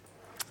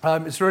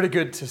It's really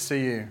good to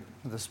see you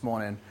this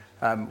morning.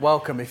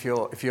 Welcome if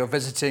you're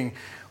visiting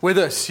with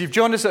us. You've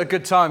joined us at a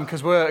good time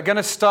because we're going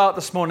to start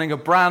this morning a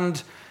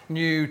brand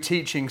new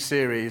teaching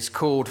series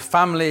called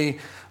Family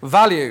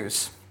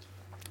Values.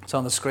 It's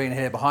on the screen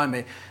here behind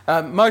me.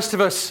 Most of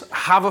us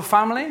have a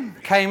family,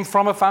 came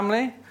from a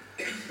family.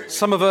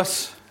 Some of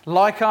us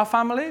like our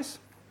families.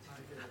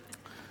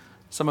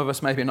 Some of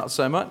us maybe not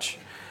so much.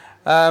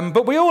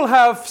 But we all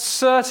have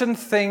certain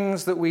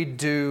things that we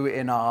do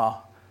in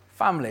our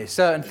family,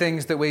 certain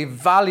things that we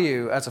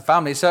value as a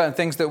family, certain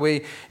things that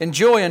we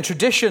enjoy and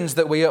traditions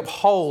that we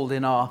uphold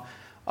in our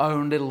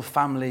own little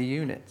family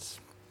units.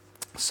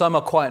 Some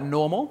are quite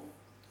normal.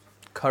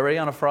 Curry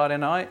on a Friday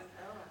night,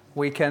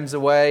 weekends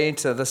away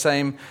to the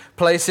same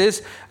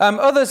places.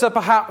 Others are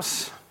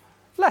perhaps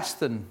less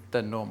than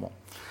normal.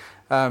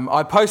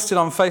 I posted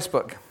on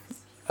Facebook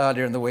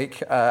earlier in the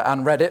week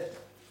and Reddit,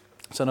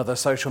 it's another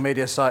social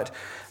media site,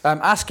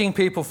 asking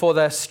people for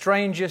their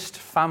strangest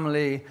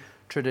family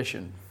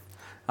tradition.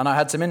 And I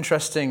had some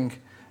interesting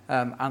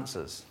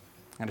answers.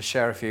 I'm going to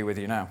share a few with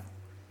you now.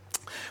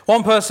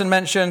 One person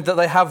mentioned that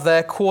they have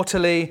their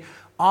quarterly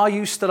 "Are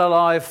you still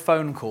alive?"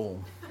 phone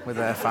call with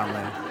their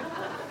family,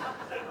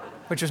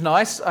 which was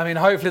nice. I mean,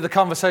 hopefully the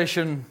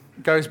conversation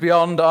goes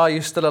beyond "Are you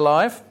still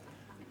alive?"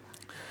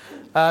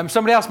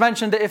 Somebody else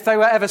mentioned that if they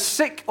were ever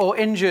sick or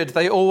injured,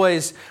 they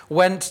always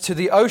went to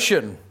the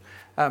ocean.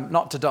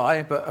 Not to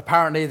die, but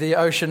apparently the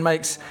ocean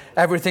makes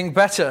everything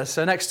better.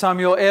 So next time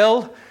you're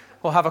ill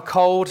or have a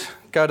cold,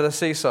 go to the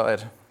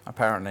seaside,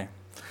 apparently.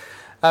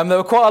 There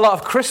were quite a lot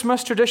of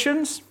Christmas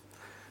traditions.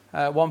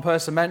 One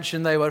person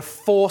mentioned they were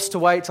forced to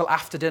wait till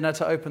after dinner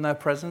to open their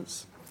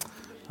presents.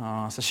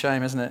 Oh, it's a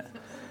shame, isn't it?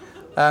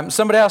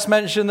 Somebody else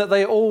mentioned that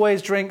they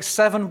always drink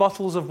 7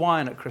 bottles of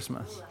wine at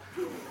Christmas.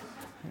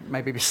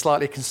 Maybe be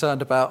slightly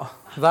concerned about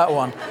that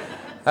one.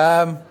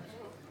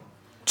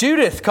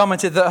 Judith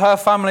commented that her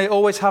family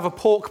always have a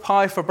pork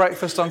pie for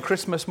breakfast on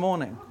Christmas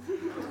morning.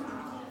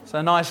 So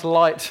a nice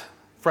light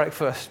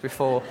breakfast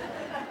before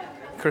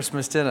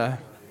Christmas dinner.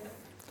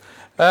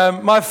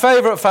 My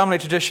favourite family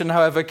tradition,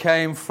 however,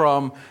 came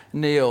from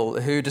Neil,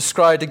 who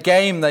described a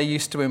game they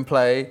used to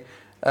play,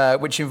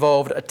 which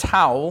involved a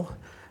towel,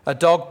 a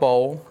dog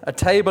bowl, a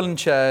table and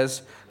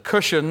chairs,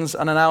 cushions,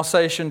 and an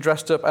Alsatian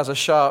dressed up as a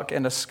shark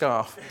in a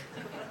scarf.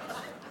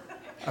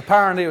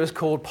 Apparently it was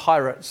called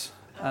Pirates,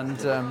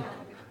 and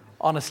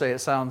honestly, it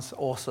sounds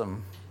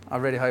awesome. I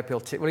really hope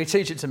will you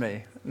teach it to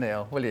me,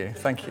 Neil? Will you?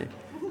 Thank you.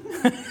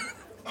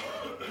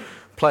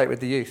 Play it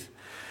with the youth.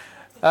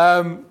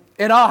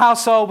 In our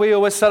household, we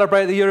always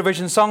celebrate the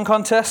Eurovision Song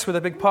Contest with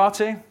a big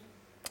party.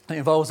 It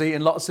involves eating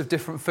lots of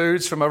different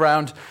foods from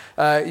around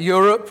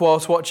Europe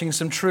whilst watching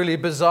some truly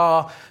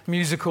bizarre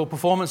musical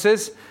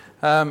performances.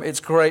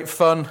 It's great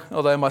fun,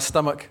 although my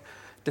stomach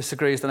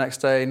disagrees the next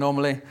day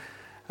normally.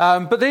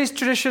 But these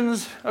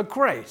traditions are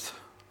great,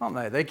 aren't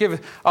they? They give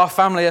our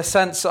family a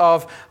sense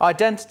of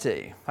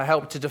identity. They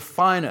help to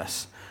define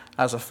us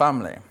as a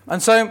family.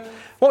 And so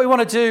what we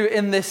want to do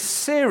in this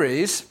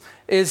series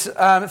is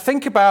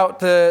think about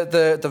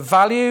the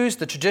values,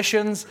 the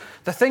traditions,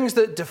 the things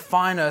that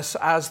define us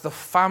as the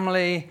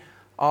family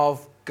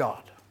of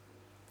God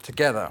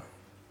together.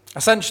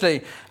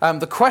 Essentially,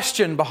 the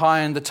question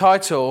behind the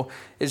title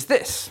is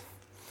this: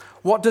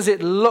 what does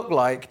it look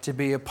like to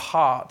be a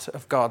part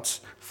of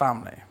God's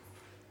family?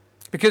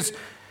 Because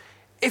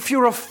if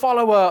you're a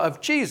follower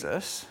of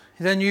Jesus,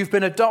 then you've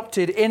been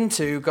adopted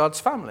into God's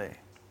family.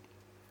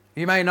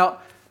 You may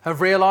not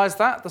have realized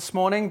that this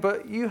morning,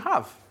 but you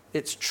have.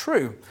 It's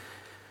true.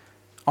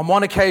 On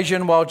one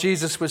occasion, while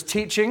Jesus was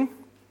teaching,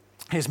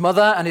 his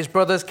mother and his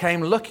brothers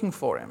came looking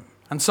for him.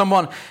 And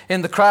someone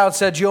in the crowd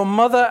said, "Your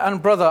mother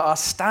and brother are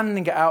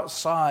standing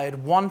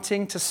outside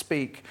wanting to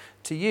speak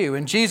to you."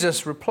 And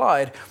Jesus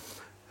replied,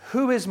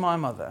 "Who is my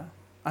mother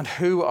and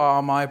who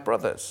are my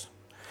brothers?"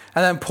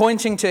 And then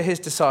pointing to his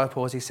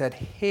disciples, he said,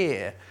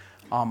 "Here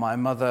are my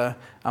mother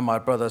and my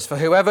brothers. For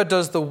whoever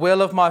does the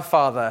will of my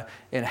Father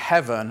in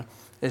heaven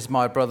is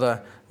my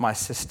brother, my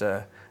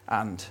sister,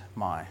 and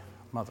my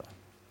mother."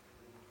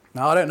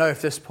 Now, I don't know if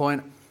at this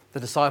point the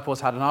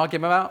disciples had an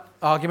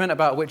argument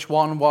about which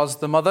one was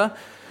the mother.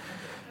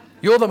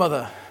 "You're the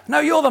mother." "No,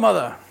 you're the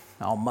mother."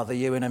 "I'll mother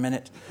you in a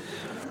minute."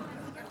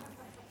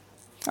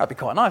 That'd be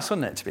quite nice,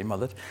 wouldn't it, to be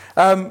mothered?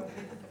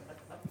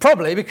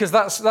 Probably, because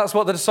that's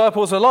what the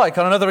disciples are like.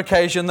 On another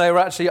occasion, they were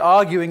actually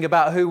arguing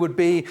about who would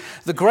be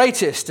the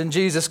greatest, and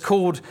Jesus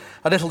called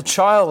a little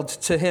child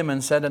to him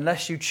and said,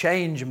 "Unless you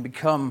change and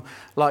become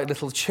like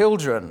little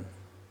children,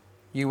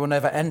 you will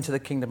never enter the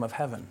kingdom of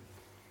heaven."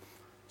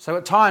 So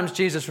at times,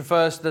 Jesus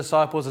refers to the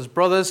disciples as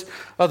brothers.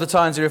 Other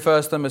times, he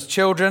refers to them as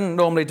children,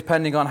 normally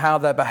depending on how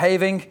they're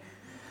behaving.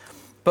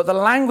 But the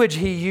language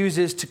he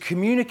uses to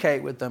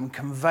communicate with them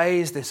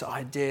conveys this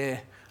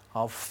idea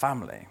of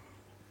family.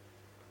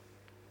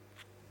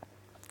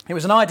 It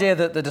was an idea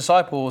that the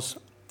disciples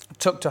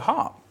took to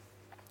heart.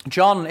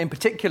 John, in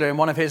particular, in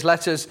one of his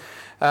letters,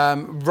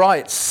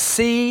 writes,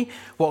 "See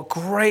what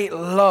great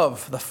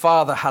love the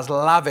Father has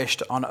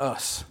lavished on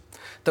us,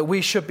 that we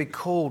should be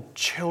called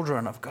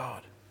children of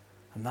God.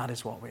 And that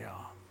is what we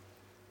are.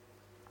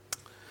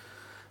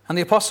 And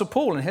the Apostle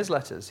Paul in his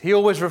letters, he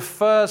always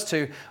refers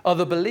to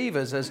other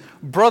believers as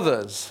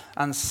brothers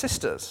and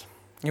sisters.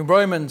 In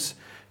Romans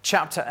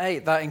chapter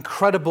 8, that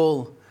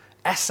incredible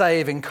essay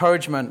of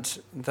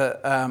encouragement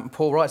that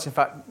Paul writes. In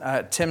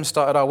fact, Tim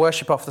started our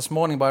worship off this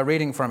morning by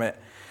reading from it.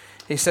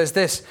 He says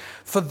this: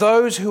 "For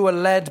those who are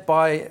led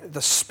by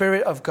the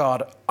Spirit of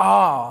God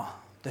are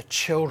the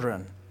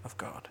children of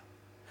God.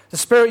 The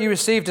Spirit you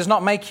received does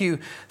not make you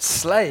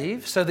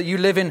slaves so that you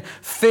live in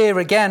fear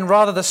again.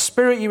 Rather, the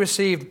Spirit you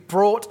received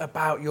brought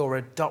about your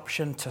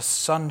adoption to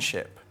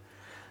sonship.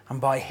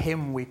 And by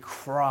him we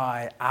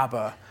cry,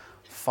 Abba,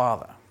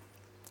 Father."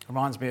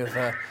 Reminds me of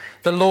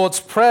the Lord's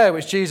Prayer,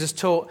 which Jesus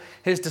taught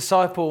his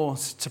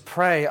disciples to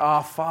pray,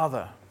 "Our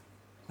Father,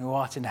 who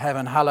art in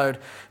heaven, hallowed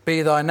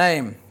be thy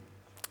name."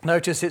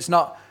 Notice it's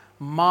not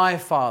my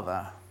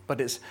Father,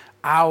 but it's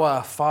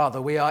our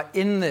Father. We are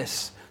in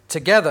this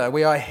together.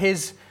 We are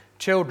his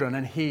children,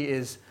 and he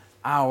is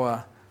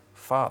our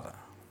Father.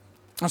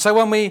 And so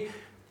when we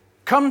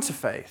come to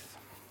faith,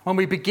 when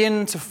we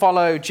begin to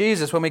follow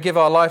Jesus, when we give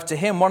our life to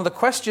him, one of the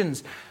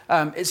questions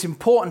it's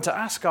important to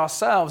ask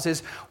ourselves is,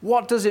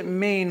 what does it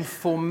mean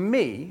for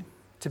me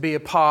to be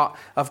a part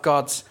of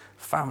God's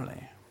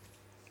family?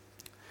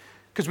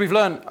 Because we've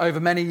learned over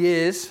many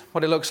years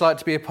what it looks like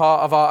to be a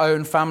part of our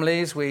own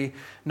families. We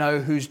know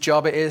whose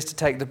job it is to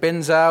take the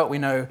bins out. We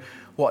know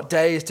what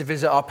days to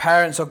visit our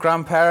parents or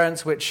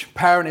grandparents, which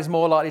parent is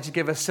more likely to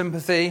give us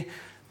sympathy,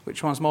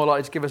 which one's more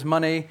likely to give us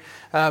money,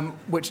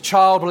 which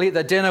child will eat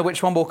their dinner,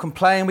 which one will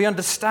complain. We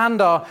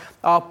understand our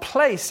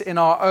place in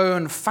our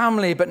own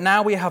family, but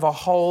now we have a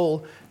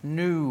whole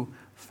new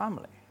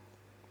family.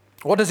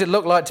 What does it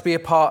look like to be a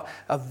part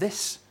of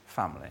this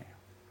family?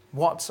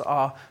 What's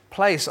our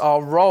place,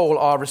 our role,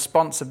 our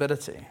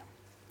responsibility?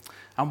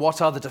 And what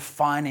are the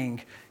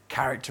defining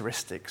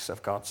characteristics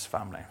of God's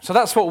family? So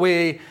that's what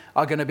we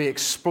are going to be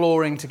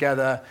exploring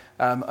together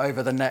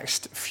over the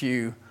next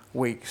few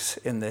weeks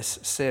in this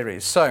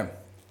series. So,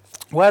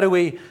 where do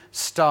we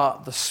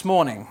start this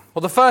morning?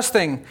 Well, the first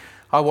thing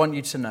I want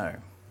you to know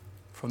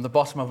from the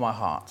bottom of my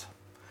heart,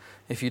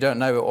 if you don't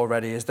know it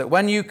already, is that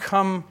when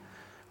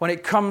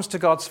it comes to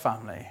God's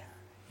family,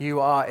 you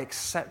are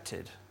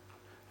accepted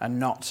and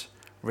not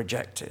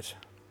rejected.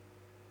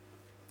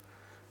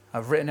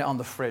 I've written it on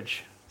the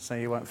fridge so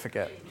you won't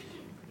forget.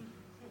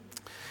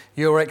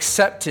 You are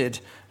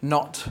accepted,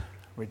 not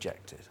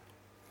rejected.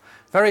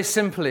 Very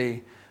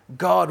simply,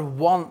 God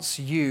wants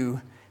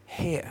you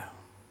here.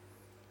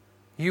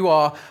 You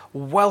are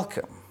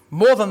welcome.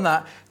 More than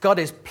that, God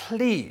is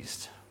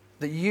pleased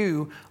that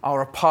you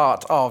are a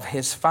part of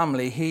his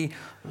family. He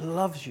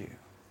loves you.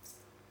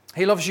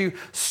 He loves you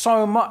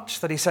so much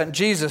that he sent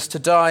Jesus to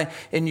die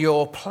in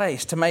your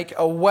place, to make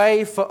a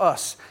way for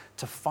us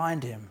to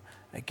find him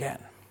again.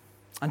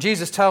 And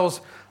Jesus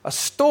tells a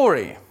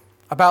story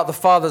about the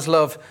Father's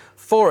love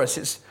for us.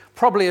 It's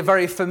probably a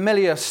very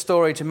familiar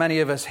story to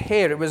many of us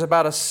here. It was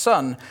about a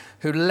son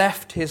who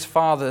left his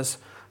father's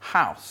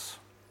house.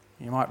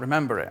 You might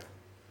remember it.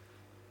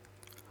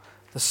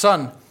 The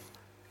son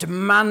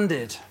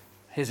demanded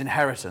his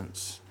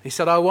inheritance. He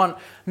said, "I want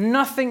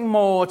nothing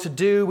more to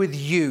do with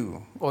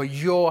you or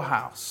your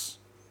house.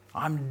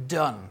 I'm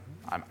done.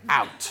 I'm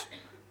out.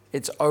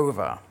 It's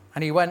over."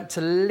 And he went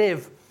to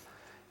live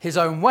his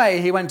own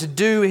way. He went to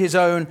do his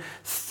own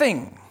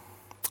thing.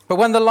 But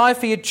when the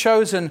life he had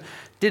chosen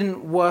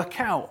didn't work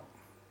out,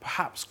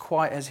 perhaps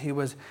quite as he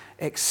was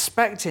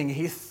expecting,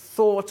 he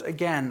thought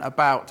again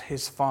about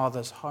his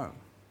father's home.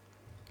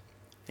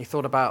 He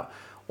thought about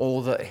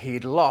all that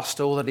he'd lost,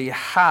 all that he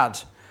had,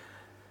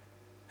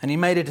 and he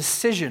made a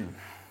decision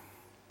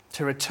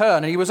to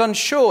return. And he was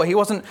unsure. He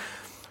wasn't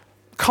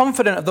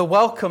confident of the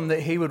welcome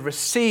that he would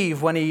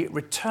receive when he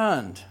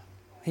returned.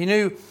 He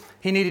knew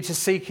he needed to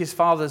seek his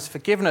father's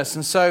forgiveness,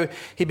 and so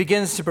he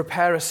begins to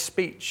prepare a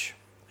speech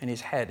in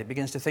his head. He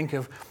begins to think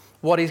of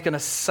what he's going to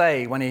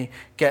say when he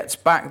gets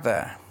back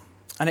there.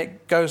 And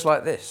it goes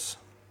like this: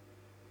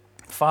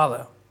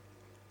 "Father,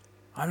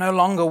 I'm no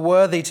longer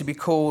worthy to be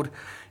called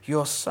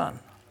your son.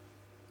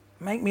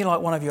 Make me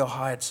like one of your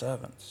hired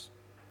servants."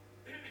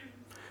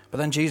 But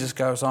then Jesus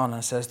goes on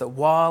and says that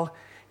while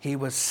he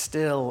was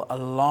still a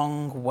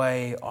long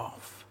way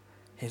off,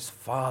 his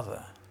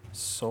father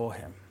saw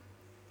him.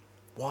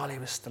 While he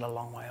was still a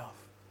long way off.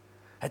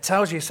 It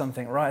tells you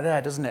something right there,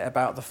 doesn't it,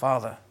 about the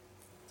Father?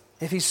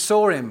 If he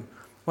saw him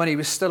when he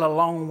was still a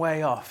long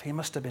way off, he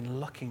must have been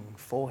looking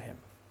for him.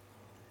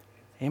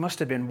 He must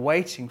have been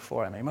waiting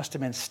for him. He must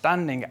have been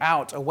standing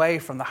out away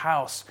from the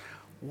house,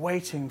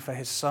 waiting for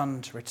his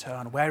son to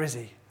return. Where is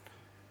he?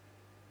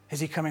 Is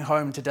he coming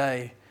home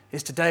today?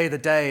 Is today the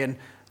day? And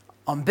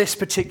on this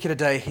particular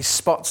day, he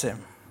spots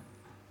him.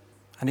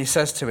 And he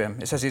says to him,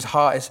 it says his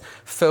heart is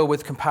filled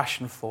with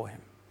compassion for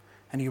him.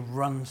 And he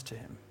runs to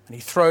him. And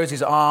he throws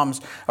his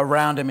arms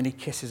around him and he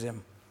kisses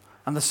him.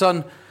 And the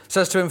son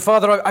says to him,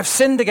 Father, I've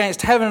sinned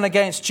against heaven and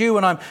against you,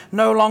 and I'm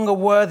no longer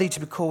worthy to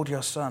be called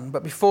your son.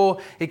 But before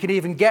he could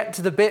even get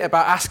to the bit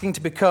about asking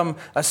to become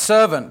a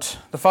servant,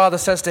 the father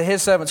says to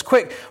his servants,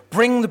 quick,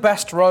 bring the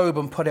best robe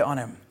and put it on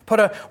him.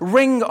 Put a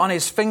ring on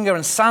his finger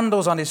and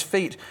sandals on his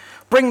feet.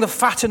 Bring the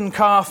fattened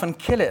calf and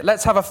kill it.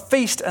 Let's have a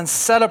feast and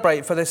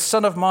celebrate, for this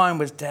son of mine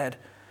was dead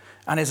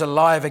and is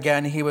alive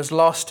again. He was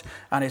lost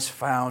and is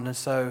found. And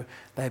so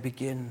they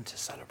begin to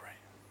celebrate.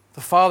 The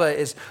father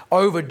is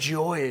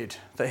overjoyed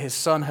that his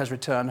son has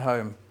returned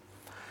home.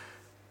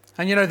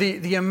 And you know,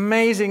 the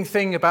amazing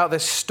thing about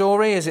this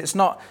story is it's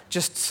not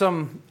just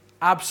some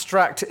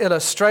abstract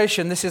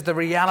illustration. This is the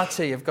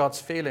reality of God's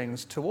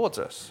feelings towards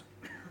us.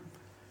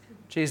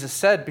 Jesus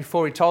said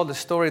before he told the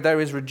story,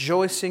 there is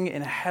rejoicing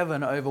in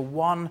heaven over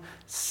one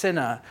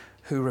sinner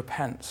who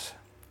repents.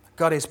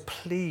 God is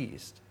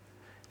pleased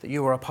that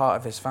you are a part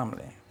of his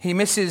family. He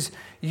misses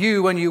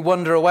you when you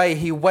wander away.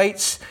 He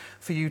waits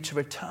for you to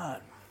return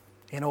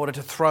in order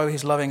to throw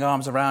his loving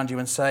arms around you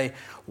and say,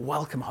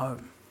 welcome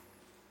home.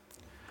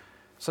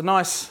 It's a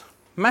nice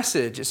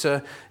message. It's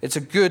a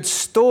good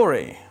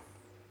story.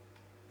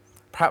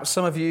 Perhaps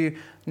some of you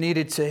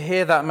needed to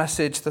hear that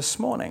message this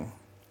morning.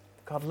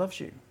 God loves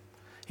you.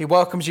 He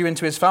welcomes you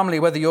into his family,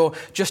 whether you're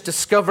just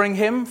discovering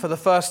him for the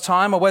first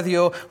time or whether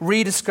you're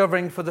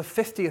rediscovering for the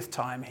 50th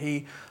time.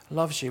 He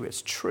loves you.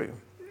 It's true.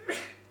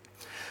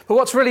 But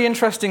what's really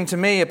interesting to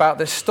me about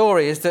this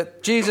story is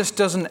that Jesus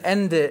doesn't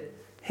end it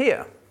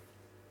here.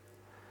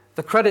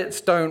 The credits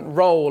don't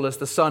roll as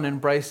the son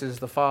embraces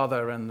the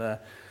father and the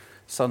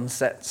sun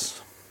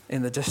sets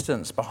in the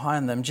distance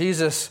behind them.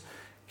 Jesus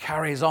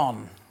carries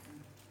on.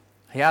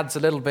 He adds a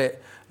little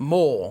bit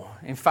more.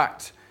 In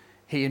fact,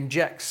 he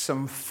injects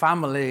some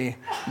family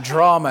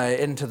drama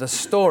into the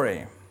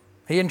story.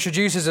 He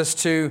introduces us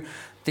to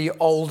the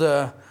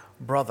older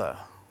brother.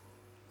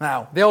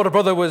 Now, the older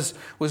brother was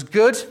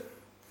good.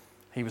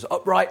 He was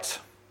upright.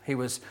 He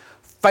was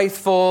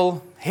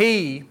faithful.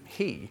 He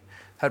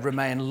had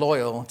remained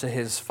loyal to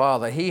his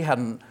father. He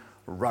hadn't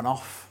run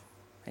off.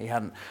 He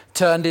hadn't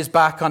turned his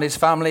back on his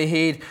family.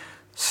 He'd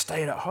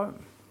stayed at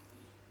home.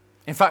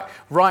 In fact,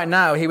 right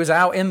now, he was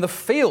out in the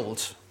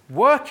field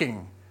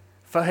working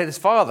for his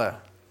father,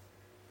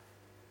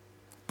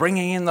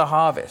 bringing in the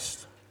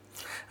harvest.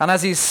 And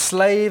as he's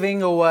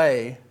slaving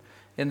away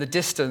in the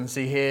distance,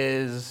 he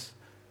hears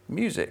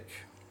music.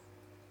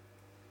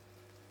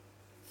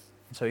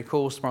 So he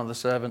calls to one of the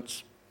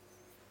servants,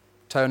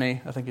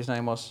 Tony, I think his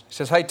name was. He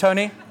says, hey,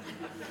 Tony,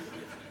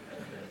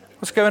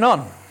 what's going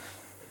on?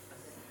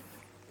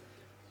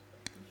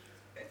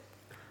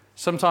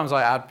 Sometimes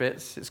I add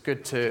bits. It's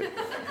good to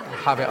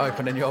have it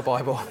open in your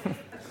Bible.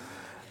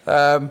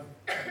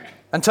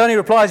 And Tony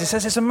replies, he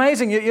says, it's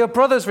amazing. Your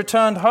brother's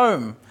returned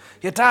home.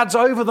 Your dad's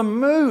over the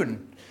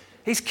moon.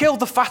 He's killed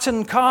the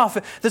fattened calf.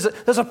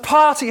 There's a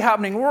party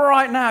happening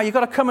right now. You've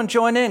got to come and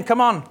join in. Come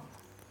on.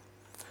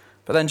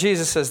 But then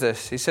Jesus says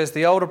this. He says,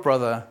 the older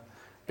brother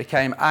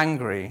became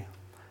angry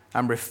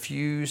and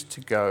refused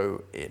to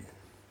go in.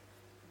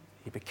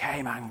 He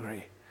became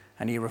angry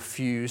and he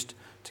refused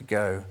to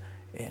go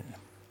in.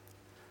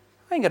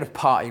 I ain't going to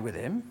party with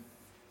him.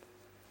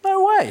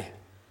 No way.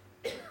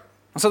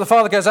 And so the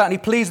father goes out and he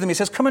pleads them. He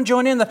says, come and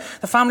join in. The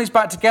family's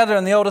back together.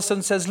 And the older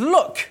son says,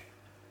 look,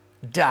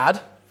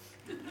 Dad,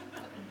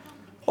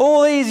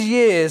 all these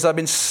years I've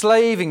been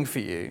slaving for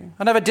you.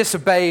 I never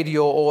disobeyed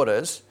your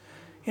orders.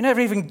 You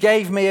never even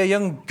gave me a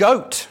young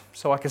goat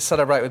so I could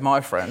celebrate with my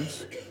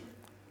friends.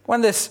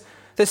 When this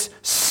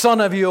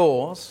son of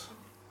yours,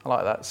 I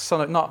like that,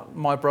 son of, not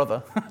my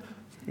brother,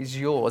 he's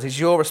yours, he's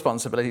your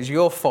responsibility, he's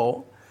your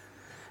fault,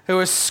 who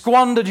has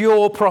squandered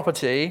your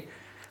property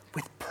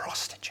with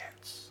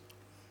prostitutes,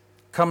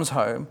 comes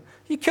home,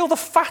 you kill the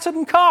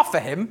fattened calf for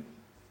him.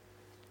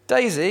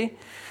 Daisy,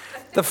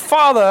 the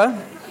father,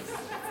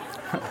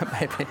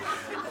 maybe,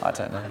 I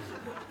don't know.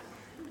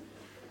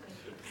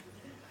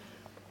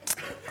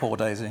 Poor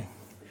Daisy.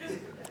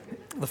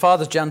 The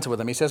father's gentle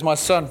with him. He says, my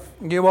son,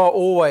 you are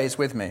always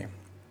with me,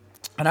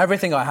 and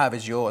everything I have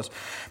is yours.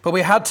 But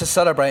we had to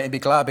celebrate and be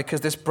glad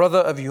because this brother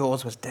of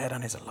yours was dead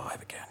and is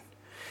alive again.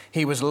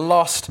 He was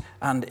lost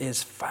and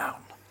is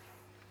found.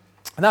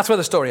 And that's where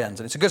the story ends,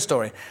 and it's a good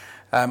story.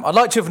 I'd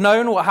like to have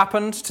known what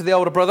happened to the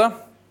older brother,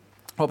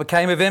 what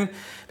became of him,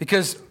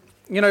 because,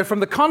 you know,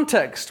 from the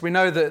context, we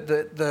know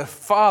that the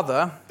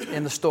father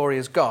in the story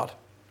is God.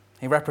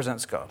 He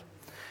represents God.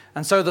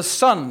 And so the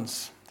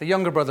sons, the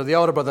younger brother, the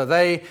older brother,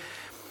 they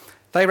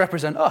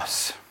represent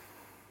us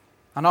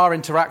and our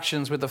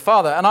interactions with the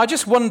Father. And I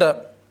just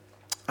wonder,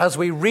 as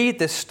we read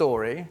this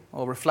story,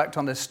 or reflect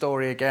on this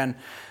story again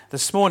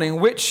this morning,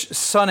 which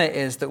son it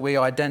is that we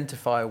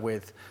identify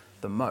with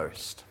the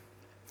most.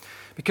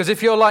 Because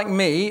if you're like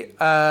me,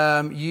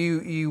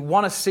 you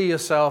want to see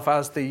yourself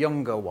as the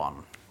younger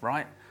one,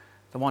 right?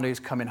 The one who's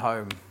coming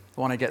home,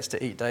 the one who gets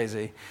to eat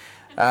Daisy.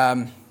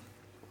 But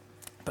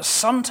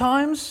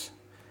sometimes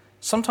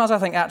I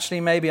think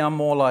actually maybe I'm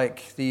more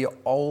like the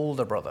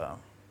older brother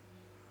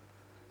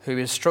who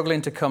is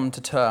struggling to come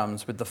to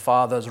terms with the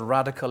father's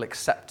radical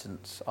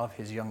acceptance of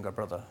his younger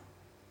brother.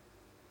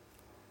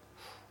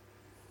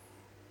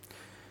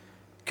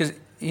 Because,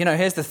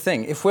 here's the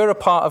thing. If we're a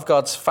part of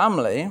God's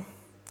family,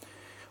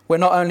 we're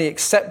not only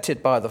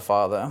accepted by the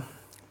Father,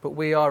 but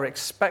we are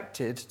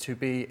expected to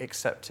be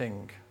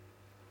accepting.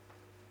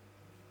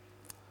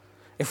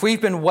 If we've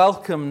been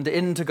welcomed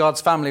into God's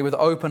family with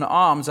open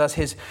arms as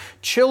his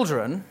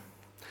children,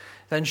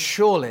 then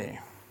surely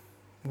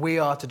we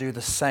are to do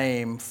the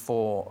same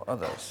for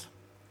others.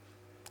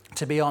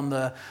 To be on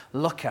the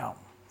lookout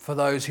for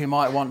those who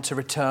might want to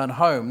return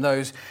home,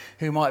 those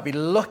who might be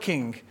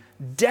looking,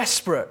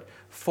 desperate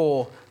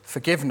for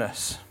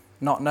forgiveness,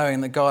 not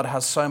knowing that God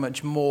has so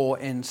much more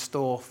in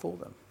store for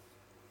them.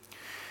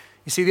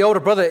 You see, the older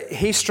brother,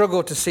 he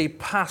struggled to see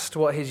past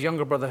what his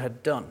younger brother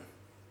had done.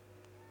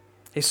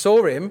 He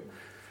saw him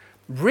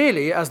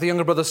really as the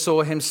younger brother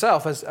saw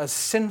himself, as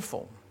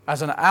sinful,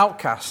 as an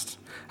outcast,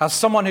 as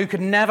someone who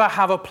could never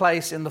have a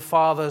place in the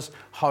Father's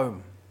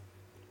home,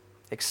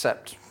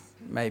 except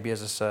maybe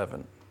as a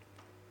servant.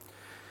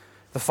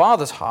 The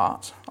Father's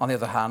heart, on the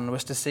other hand,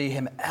 was to see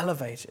him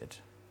elevated,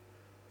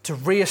 to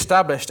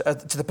re-establish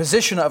to the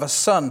position of a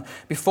son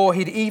before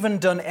he'd even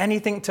done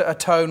anything to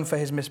atone for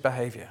his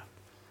misbehavior.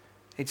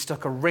 He'd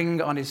stuck a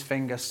ring on his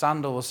finger,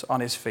 sandals on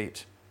his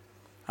feet,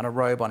 and a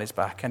robe on his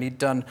back, and he'd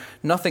done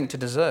nothing to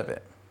deserve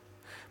it.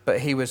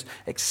 But he was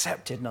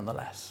accepted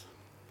nonetheless.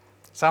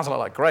 Sounds a lot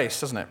like grace,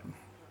 doesn't it?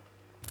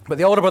 But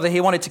the older brother, he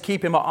wanted to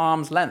keep him at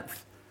arm's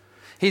length.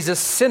 He's a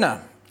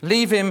sinner.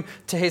 Leave him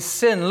to his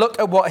sin. Look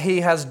at what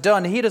he has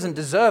done. He doesn't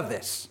deserve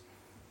this.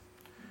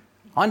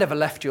 I never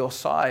left your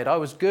side. I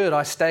was good.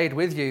 I stayed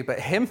with you. But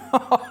him?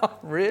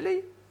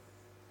 Really?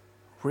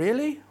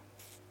 Really?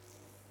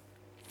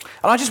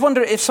 And I just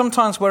wonder if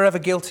sometimes we're ever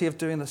guilty of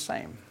doing the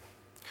same.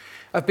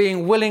 Of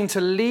being willing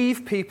to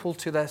leave people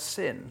to their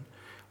sin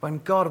when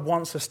God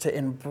wants us to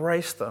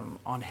embrace them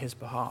on his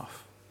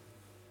behalf.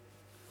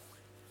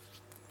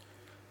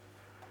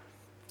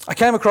 I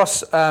came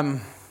across,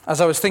 as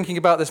I was thinking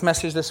about this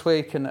message this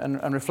week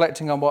and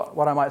reflecting on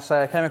what I might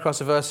say, I came across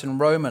a verse in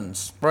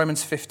Romans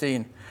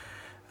 15,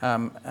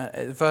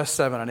 verse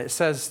 7, and it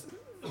says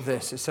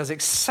this. It says,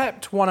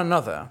 "Accept one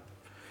another,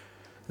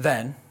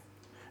 then,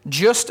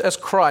 just as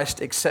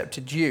Christ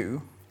accepted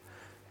you,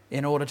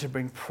 in order to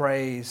bring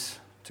praise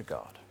to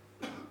God."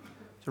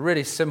 It's a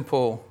really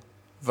simple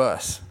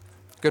verse,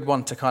 good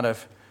one to kind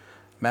of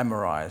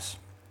memorize.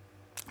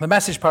 The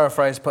Message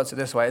paraphrase puts it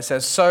this way. It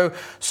says, so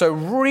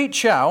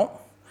reach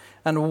out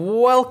and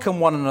welcome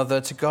one another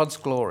to God's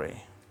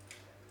glory.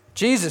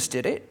 Jesus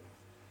did it.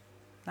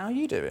 Now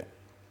you do it.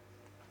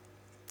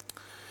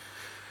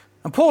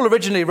 And Paul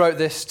originally wrote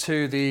this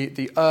to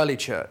the early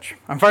church.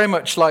 And very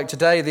much like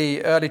today,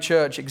 the early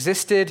church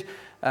existed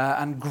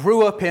and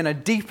grew up in a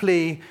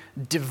deeply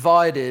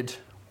divided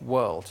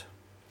world.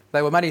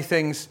 There were many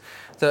things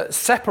that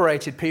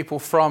separated people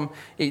from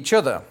each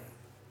other.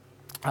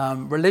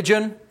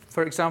 Religion,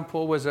 for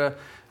example, was a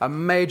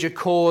major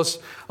cause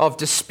of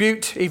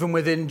dispute. Even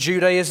within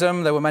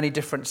Judaism, there were many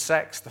different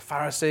sects: the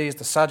Pharisees,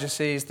 the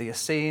Sadducees, the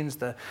Essenes,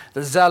 the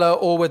Zealot,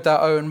 all with their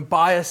own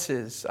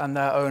biases and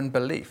their own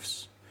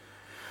beliefs.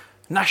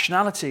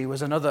 Nationality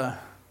was another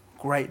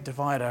great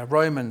divider.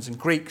 Romans and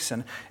Greeks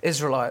and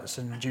Israelites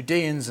and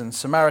Judeans and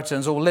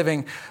Samaritans all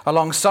living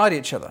alongside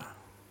each other.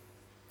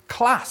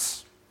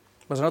 Class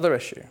was another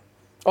issue.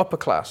 Upper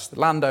class, the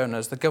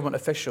landowners, the government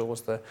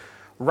officials, the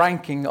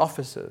ranking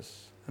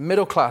officers. The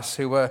middle class,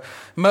 who were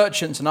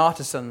merchants and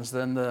artisans,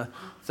 then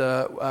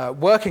the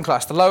working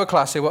class, the lower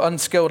class, who were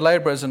unskilled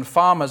laborers and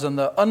farmers, and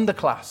the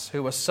underclass,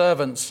 who were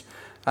servants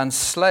and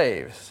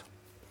slaves.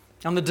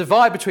 And the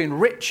divide between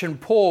rich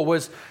and poor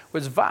was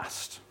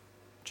vast.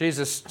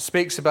 Jesus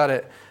speaks about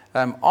it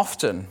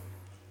often.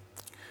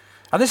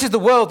 And this is the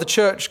world the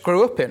church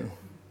grew up in.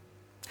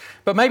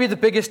 But maybe the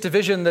biggest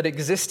division that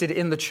existed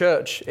in the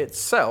church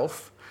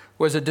itself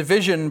was a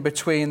division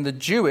between the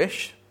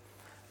Jewish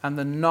and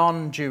the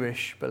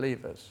non-Jewish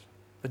believers,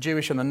 the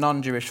Jewish and the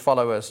non-Jewish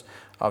followers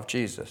of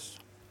Jesus.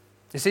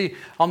 You see,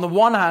 on the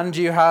one hand,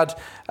 you had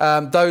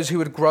those who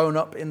had grown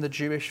up in the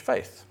Jewish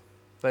faith.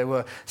 They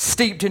were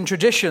steeped in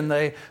tradition.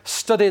 They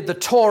studied the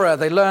Torah.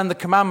 They learned the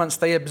commandments.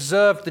 They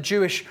observed the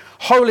Jewish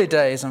holy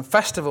days and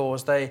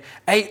festivals. They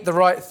ate the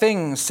right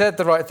things, said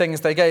the right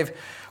things. They gave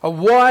a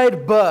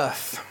wide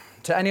berth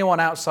to anyone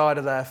outside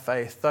of their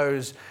faith,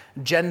 those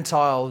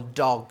Gentile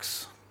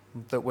dogs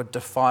that would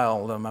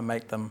defile them and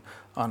make them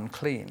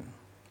unclean.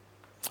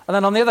 And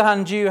then on the other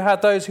hand, you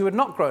had those who had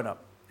not grown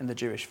up in the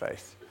Jewish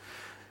faith.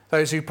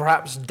 Those who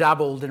perhaps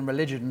dabbled in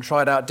religion and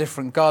tried out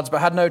different gods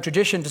but had no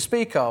tradition to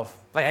speak of.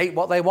 They ate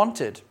what they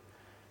wanted.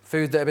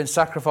 Food that had been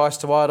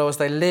sacrificed to idols.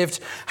 They lived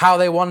how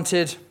they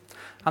wanted.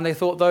 And they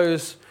thought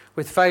those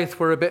with faith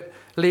were a bit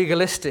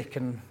legalistic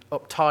and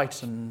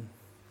uptight and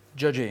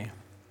judgy.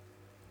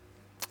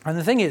 And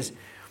the thing is,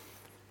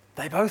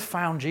 they both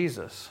found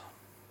Jesus.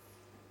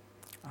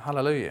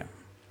 Hallelujah.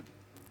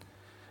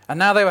 And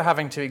now they were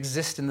having to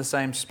exist in the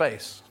same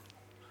space,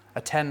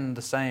 attend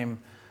the same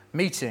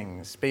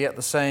meetings, be at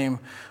the same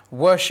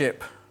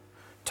worship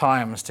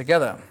times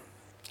together.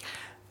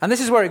 And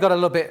this is where it got a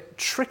little bit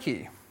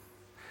tricky,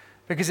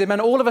 because it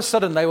meant all of a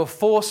sudden they were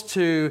forced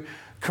to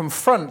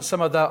confront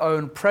some of their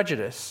own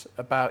prejudice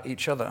about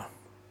each other.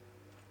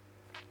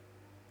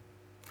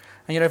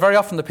 And very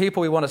often the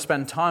people we want to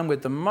spend time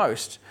with the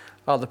most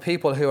are the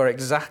people who are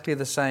exactly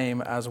the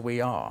same as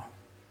we are.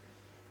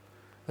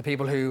 The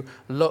people who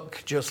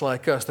look just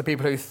like us, the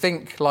people who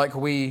think like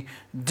we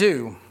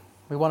do.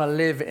 We want to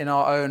live in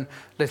our own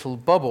little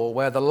bubble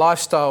where the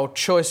lifestyle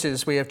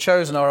choices we have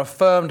chosen are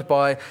affirmed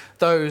by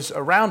those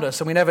around us,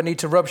 and we never need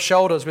to rub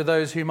shoulders with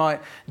those who might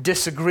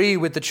disagree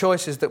with the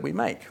choices that we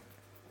make.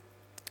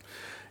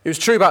 It was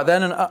true back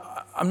then, and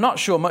I'm not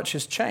sure much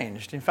has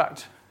changed. In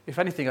fact, if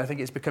anything, I think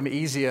it's become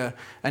easier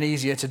and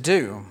easier to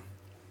do.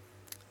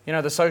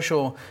 The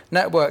social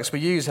networks we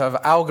use have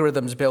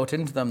algorithms built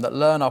into them that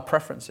learn our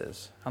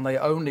preferences, and they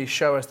only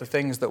show us the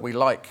things that we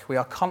like. We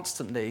are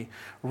constantly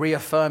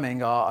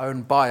reaffirming our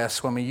own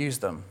bias when we use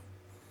them.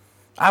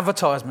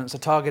 Advertisements are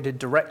targeted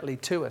directly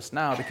to us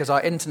now because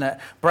our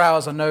internet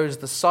browser knows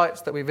the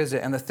sites that we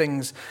visit and the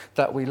things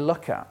that we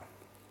look at.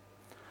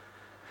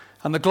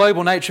 And the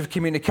global nature of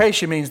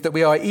communication means that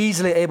we are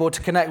easily able to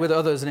connect with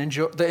others and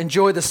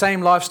enjoy the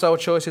same lifestyle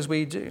choices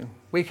we do.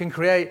 We can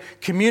create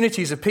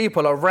communities of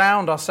people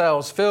around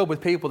ourselves filled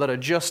with people that are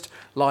just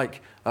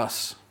like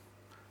us.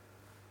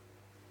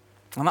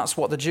 And that's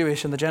what the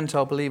Jewish and the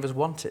Gentile believers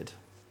wanted.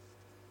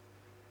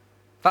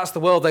 That's the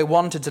world they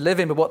wanted to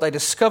live in, but what they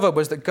discovered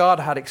was that God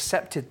had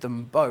accepted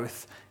them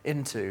both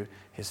into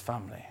his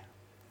family.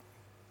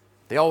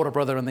 The older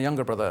brother and the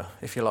younger brother,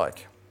 if you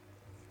like.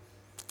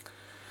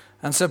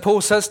 And so Paul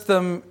says to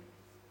them,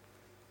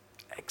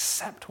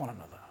 accept one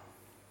another.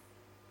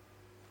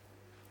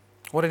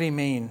 What did he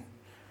mean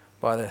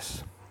by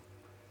this?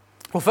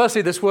 Well,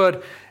 firstly, this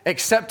word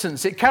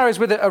acceptance, it carries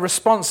with it a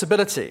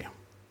responsibility.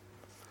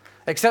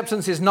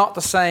 Acceptance is not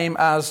the same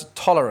as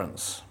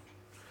tolerance.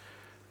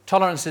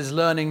 Tolerance is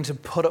learning to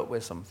put up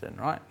with something,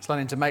 right? It's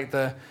learning to make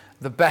the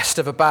best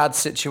of a bad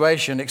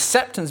situation.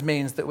 Acceptance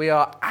means that we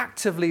are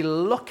actively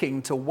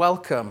looking to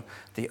welcome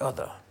the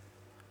other,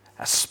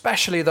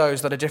 especially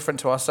those that are different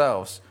to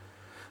ourselves,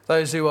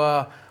 those who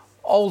are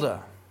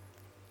older,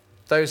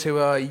 those who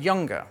are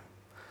younger,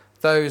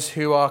 those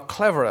who are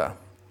cleverer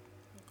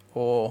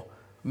or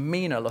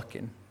meaner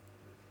looking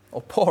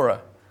or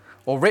poorer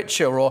or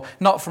richer or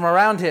not from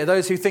around here,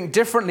 those who think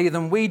differently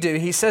than we do.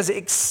 He says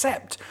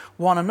accept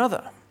one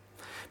another.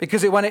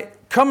 Because when it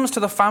comes to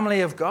the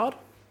family of God,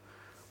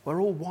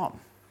 we're all one.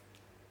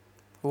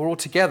 We're all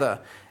together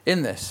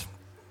in this.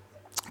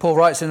 Paul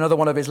writes in another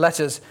one of his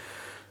letters,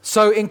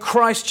 so in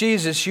Christ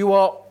Jesus, you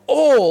are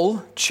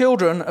all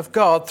children of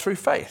God through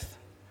faith.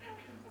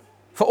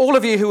 For all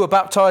of you who were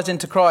baptized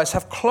into Christ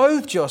have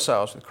clothed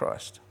yourselves with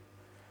Christ.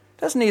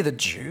 There's neither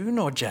Jew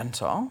nor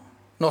Gentile,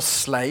 nor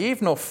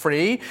slave nor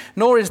free,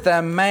 nor is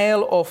there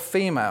male or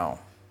female.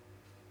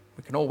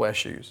 We can all wear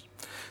shoes.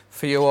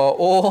 For you are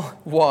all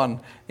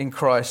one in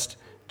Christ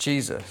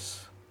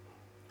Jesus.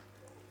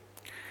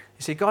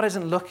 You see, God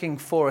isn't looking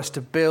for us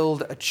to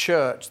build a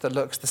church that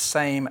looks the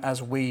same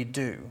as we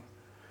do,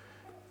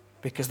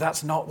 because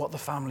that's not what the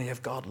family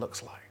of God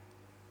looks like.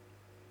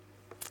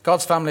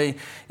 God's family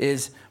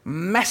is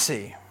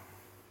messy.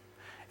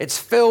 It's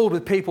filled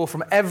with people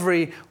from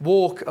every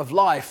walk of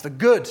life, the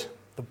good,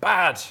 the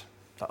bad,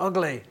 the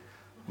ugly.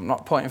 I'm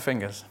not pointing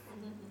fingers.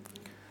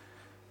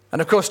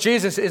 And of course,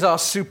 Jesus is our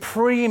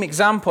supreme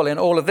example in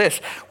all of this.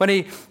 When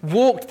he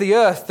walked the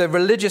earth, the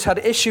religious had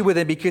issue with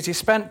him because he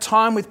spent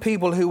time with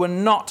people who were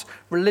not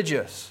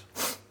religious,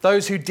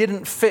 those who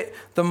didn't fit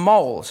the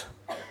mold.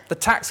 The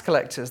tax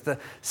collectors, the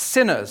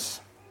sinners,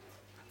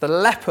 the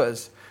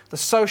lepers, the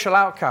social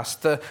outcasts,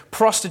 the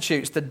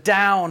prostitutes, the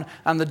down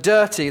and the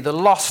dirty, the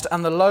lost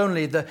and the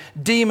lonely, the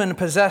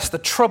demon-possessed, the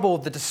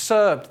troubled, the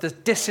disturbed, the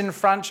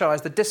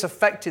disenfranchised, the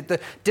disaffected, the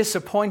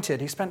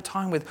disappointed. He spent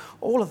time with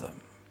all of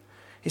them.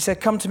 He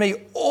said, come to me,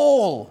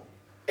 all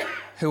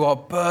who are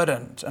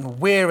burdened and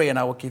weary, and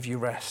I will give you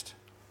rest.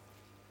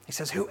 He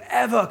says,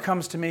 whoever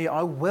comes to me,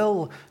 I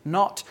will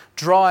not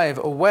drive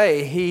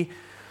away. He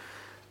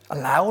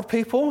allowed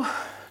people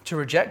to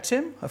reject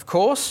him, of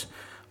course,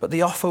 but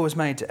the offer was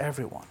made to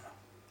everyone.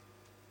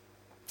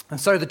 And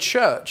so the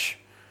church,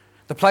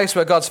 the place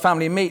where God's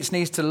family meets,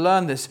 needs to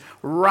learn this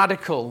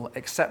radical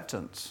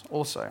acceptance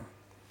also.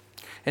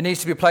 It needs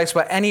to be a place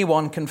where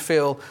anyone can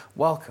feel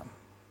welcome.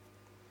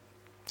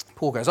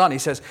 Paul goes on, he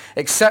says,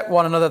 accept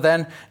one another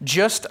then,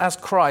 just as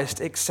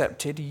Christ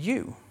accepted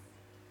you.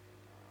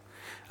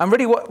 And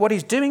really what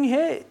he's doing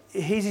here,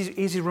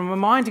 he's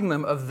reminding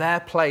them of their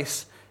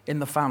place in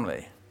the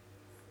family.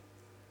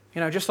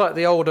 Just like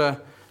the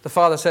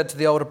father said to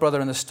the older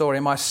brother in the story,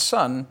 my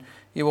son,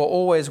 you are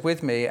always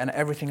with me and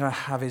everything I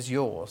have is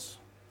yours.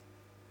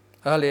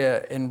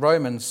 Earlier in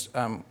Romans,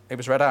 it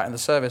was read out in the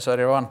service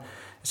earlier on,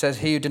 it says,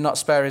 he who did not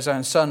spare his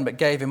own son but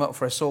gave him up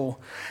for us all,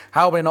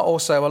 how will he not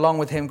also along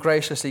with him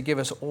graciously give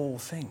us all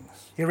things?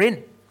 You're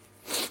in.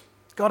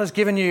 God has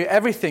given you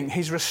everything.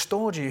 He's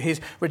restored you.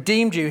 He's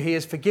redeemed you. He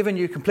has forgiven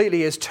you completely.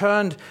 He has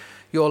turned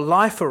your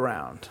life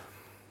around.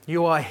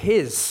 You are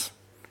his.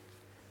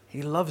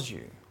 He loves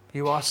you.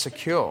 You are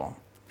secure.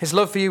 His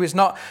love for you is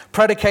not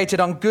predicated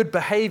on good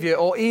behavior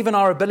or even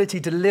our ability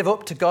to live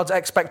up to God's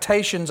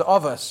expectations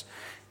of us.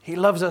 He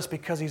loves us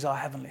because he's our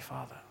Heavenly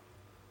Father.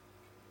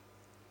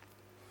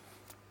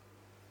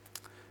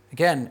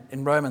 Again,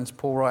 in Romans,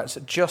 Paul writes,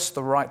 at just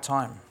the right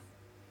time.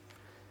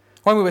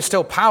 When we were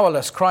still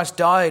powerless, Christ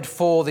died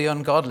for the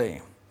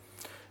ungodly.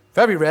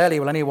 Very rarely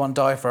will anyone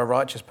die for a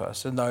righteous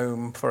person,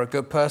 though for a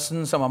good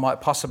person, someone might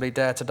possibly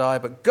dare to die.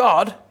 But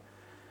God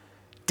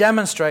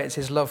demonstrates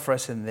his love for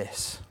us in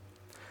this.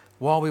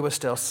 While we were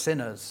still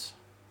sinners,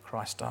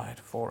 Christ died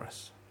for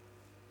us.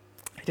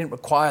 He didn't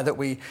require that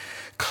we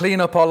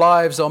clean up our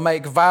lives or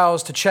make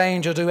vows to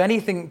change or do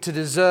anything to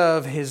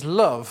deserve his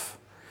love.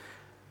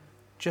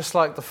 Just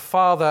like the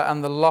Father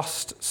and the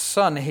lost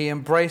Son, he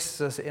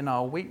embraces us in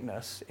our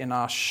weakness, in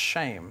our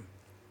shame.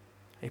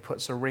 He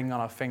puts a ring on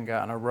our finger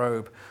and a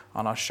robe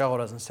on our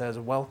shoulders and says,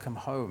 "Welcome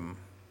home,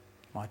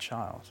 my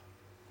child."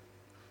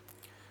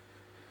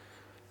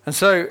 And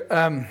so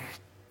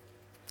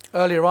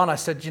earlier on I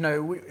said,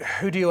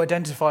 who do you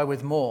identify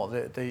with more,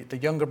 the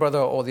younger brother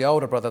or the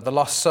older brother, the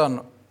lost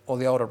son or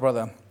the older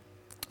brother?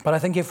 But I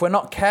think if we're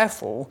not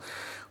careful,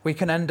 we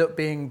can end up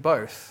being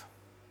both.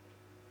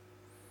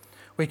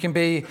 We can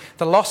be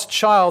the lost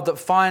child that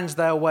finds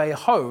their way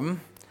home,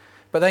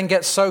 but then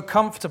gets so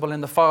comfortable in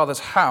the Father's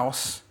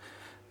house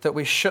that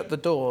we shut the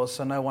doors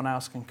so no one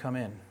else can come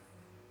in.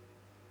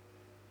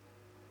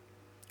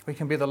 We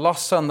can be the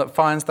lost son that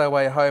finds their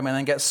way home and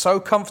then gets so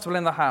comfortable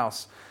in the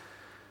house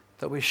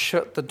that we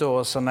shut the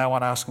doors so no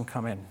one else can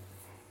come in.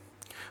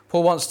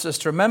 Paul wants us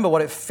to remember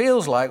what it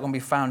feels like when we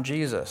found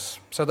Jesus,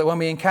 so that when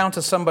we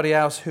encounter somebody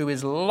else who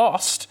is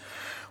lost,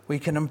 we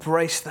can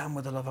embrace them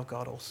with the love of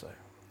God also.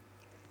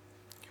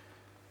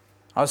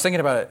 I was thinking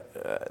about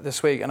it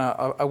this week, and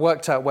I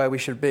worked out where we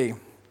should be.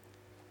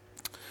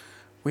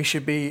 We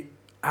should be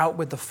out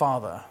with the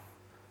Father,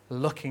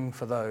 looking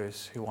for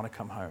those who want to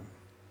come home.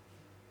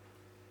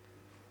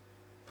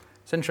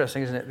 It's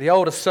interesting, isn't it? The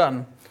older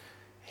son,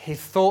 he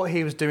thought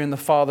he was doing the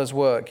Father's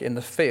work in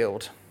the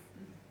field,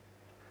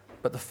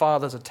 but the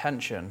Father's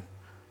attention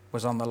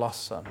was on the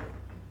lost son.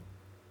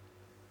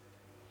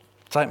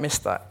 Don't miss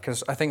that,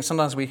 because I think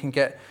sometimes we can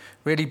get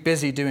really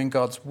busy doing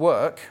God's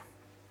work,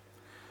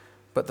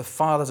 but the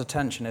Father's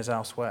attention is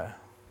elsewhere,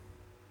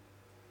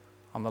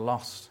 on the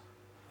lost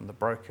and the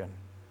broken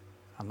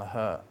and the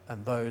hurt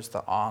and those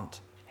that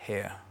aren't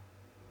here.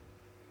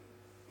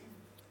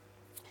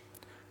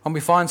 When we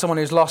find someone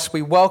who's lost,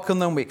 we welcome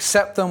them, we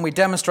accept them, we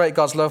demonstrate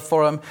God's love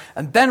for them,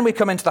 and then we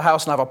come into the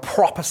house and have a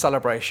proper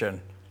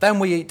celebration. Then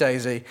we eat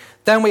Daisy.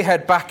 Then we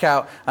head back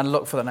out and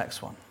look for the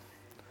next one.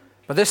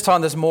 But this time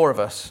there's more of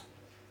us.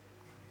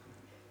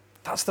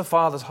 That's the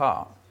Father's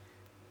heart.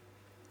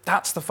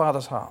 That's the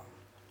Father's heart.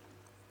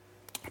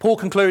 Paul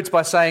concludes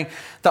by saying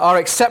that our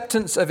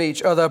acceptance of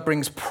each other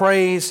brings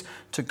praise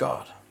to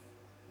God.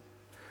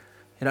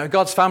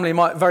 God's family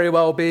might very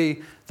well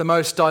be the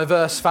most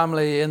diverse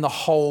family in the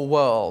whole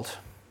world.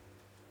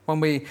 When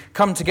we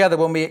come together,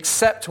 when we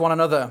accept one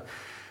another,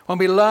 when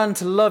we learn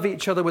to love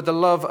each other with the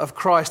love of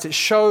Christ, it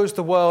shows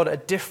the world a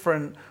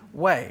different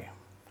way.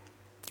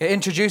 It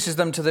introduces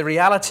them to the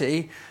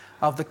reality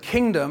of the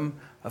kingdom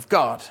of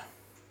God.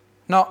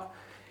 Not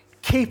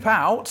keep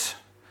out,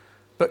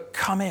 but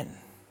come in.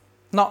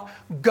 Not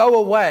go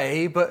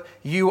away, but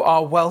you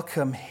are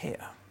welcome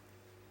here.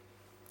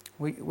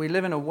 We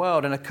live in a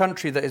world, in a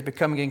country that is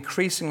becoming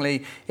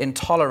increasingly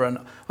intolerant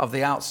of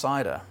the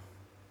outsider.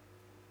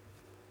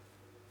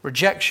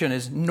 Rejection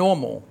is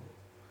normal.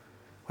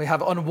 We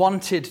have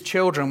unwanted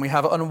children. We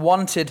have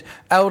unwanted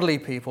elderly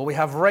people. We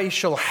have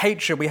racial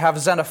hatred. We have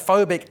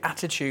xenophobic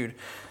attitude.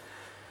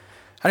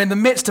 And in the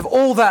midst of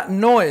all that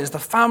noise, the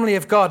family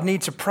of God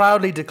need to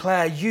proudly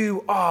declare,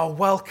 "You are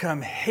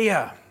welcome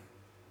here."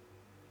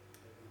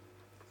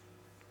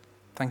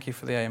 Thank you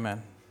for the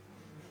amen.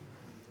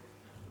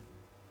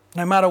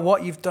 No matter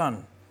what you've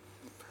done,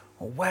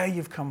 or where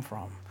you've come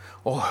from,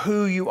 or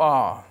who you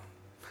are,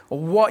 or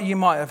what you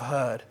might have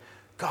heard,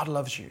 God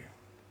loves you,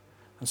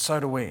 and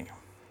so do we.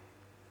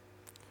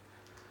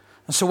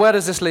 And so where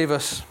does this leave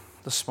us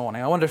this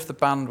morning? I wonder if the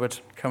band would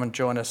come and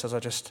join us as I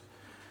just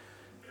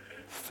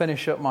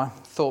finish up my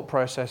thought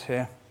process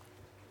here.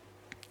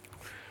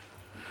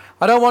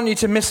 I don't want you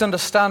to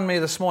misunderstand me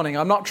this morning.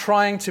 I'm not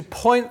trying to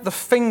point the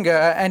finger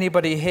at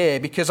anybody here,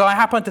 because I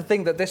happen to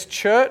think that this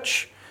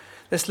church,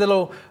 this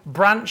little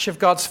branch of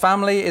God's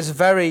family, is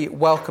very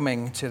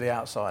welcoming to the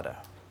outsider.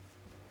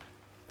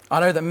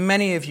 I know that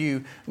many of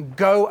you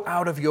go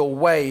out of your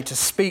way to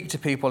speak to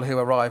people who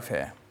arrive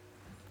here.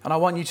 And I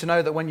want you to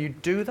know that when you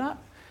do that,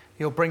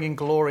 you're bringing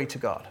glory to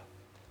God.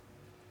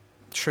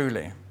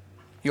 Truly.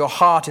 Your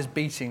heart is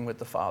beating with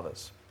the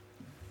Father's.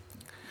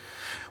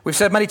 We've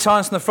said many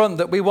times from the front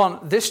that we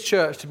want this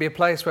church to be a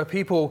place where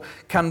people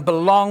can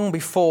belong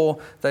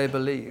before they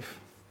believe.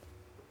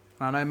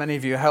 I know many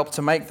of you helped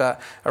to make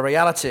that a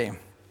reality.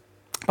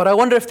 But I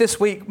wonder if this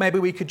week maybe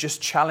we could just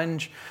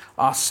challenge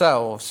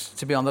ourselves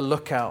to be on the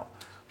lookout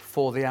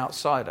for the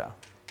outsider.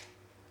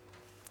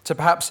 To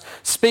perhaps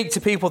speak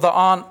to people that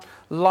aren't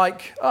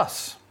like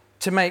us.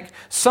 to make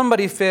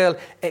somebody feel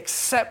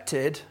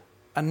accepted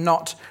and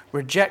not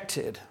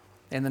rejected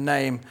in the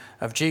name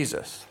of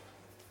Jesus.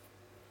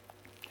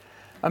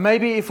 And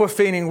maybe if we're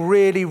feeling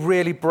really,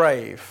 really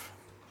brave,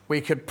 we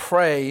could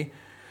pray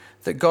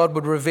that God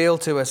would reveal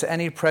to us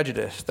any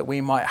prejudice that we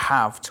might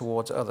have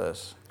towards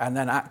others and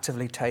then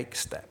actively take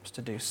steps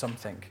to do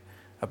something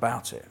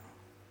about it.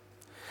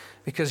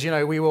 Because,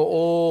 we were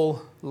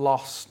all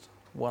lost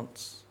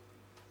once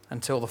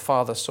until the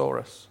Father saw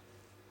us.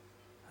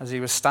 As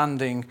he was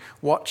standing,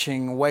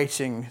 watching,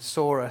 waiting,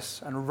 saw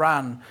us and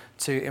ran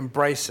to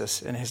embrace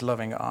us in his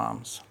loving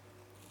arms.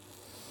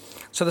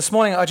 So this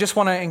morning, I just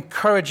want to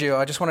encourage you,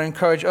 I just want to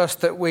encourage us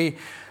that we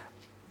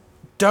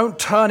don't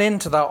turn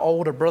into that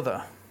older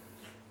brother.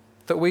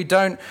 That we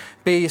don't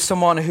be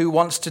someone who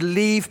wants to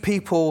leave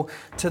people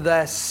to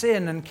their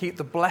sin and keep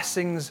the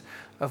blessings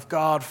of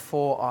God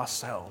for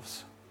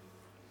ourselves.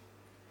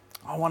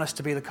 I want us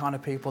to be the kind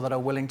of people that are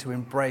willing to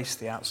embrace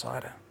the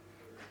outsider,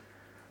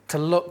 to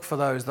look for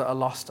those that are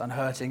lost and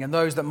hurting and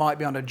those that might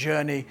be on a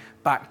journey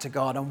back to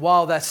God. And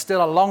while they're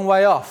still a long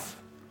way off,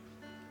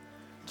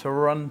 to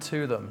run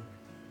to them.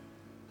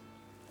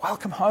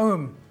 Welcome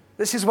home.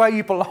 This is where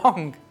you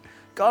belong.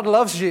 God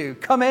loves you.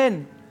 Come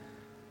in.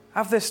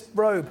 Have this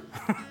robe.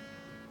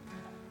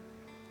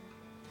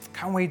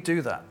 Can we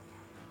do that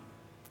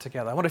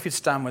together? I wonder if you'd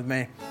stand with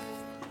me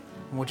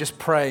and we'll just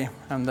pray,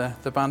 and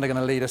the band are going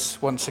to lead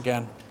us once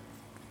again.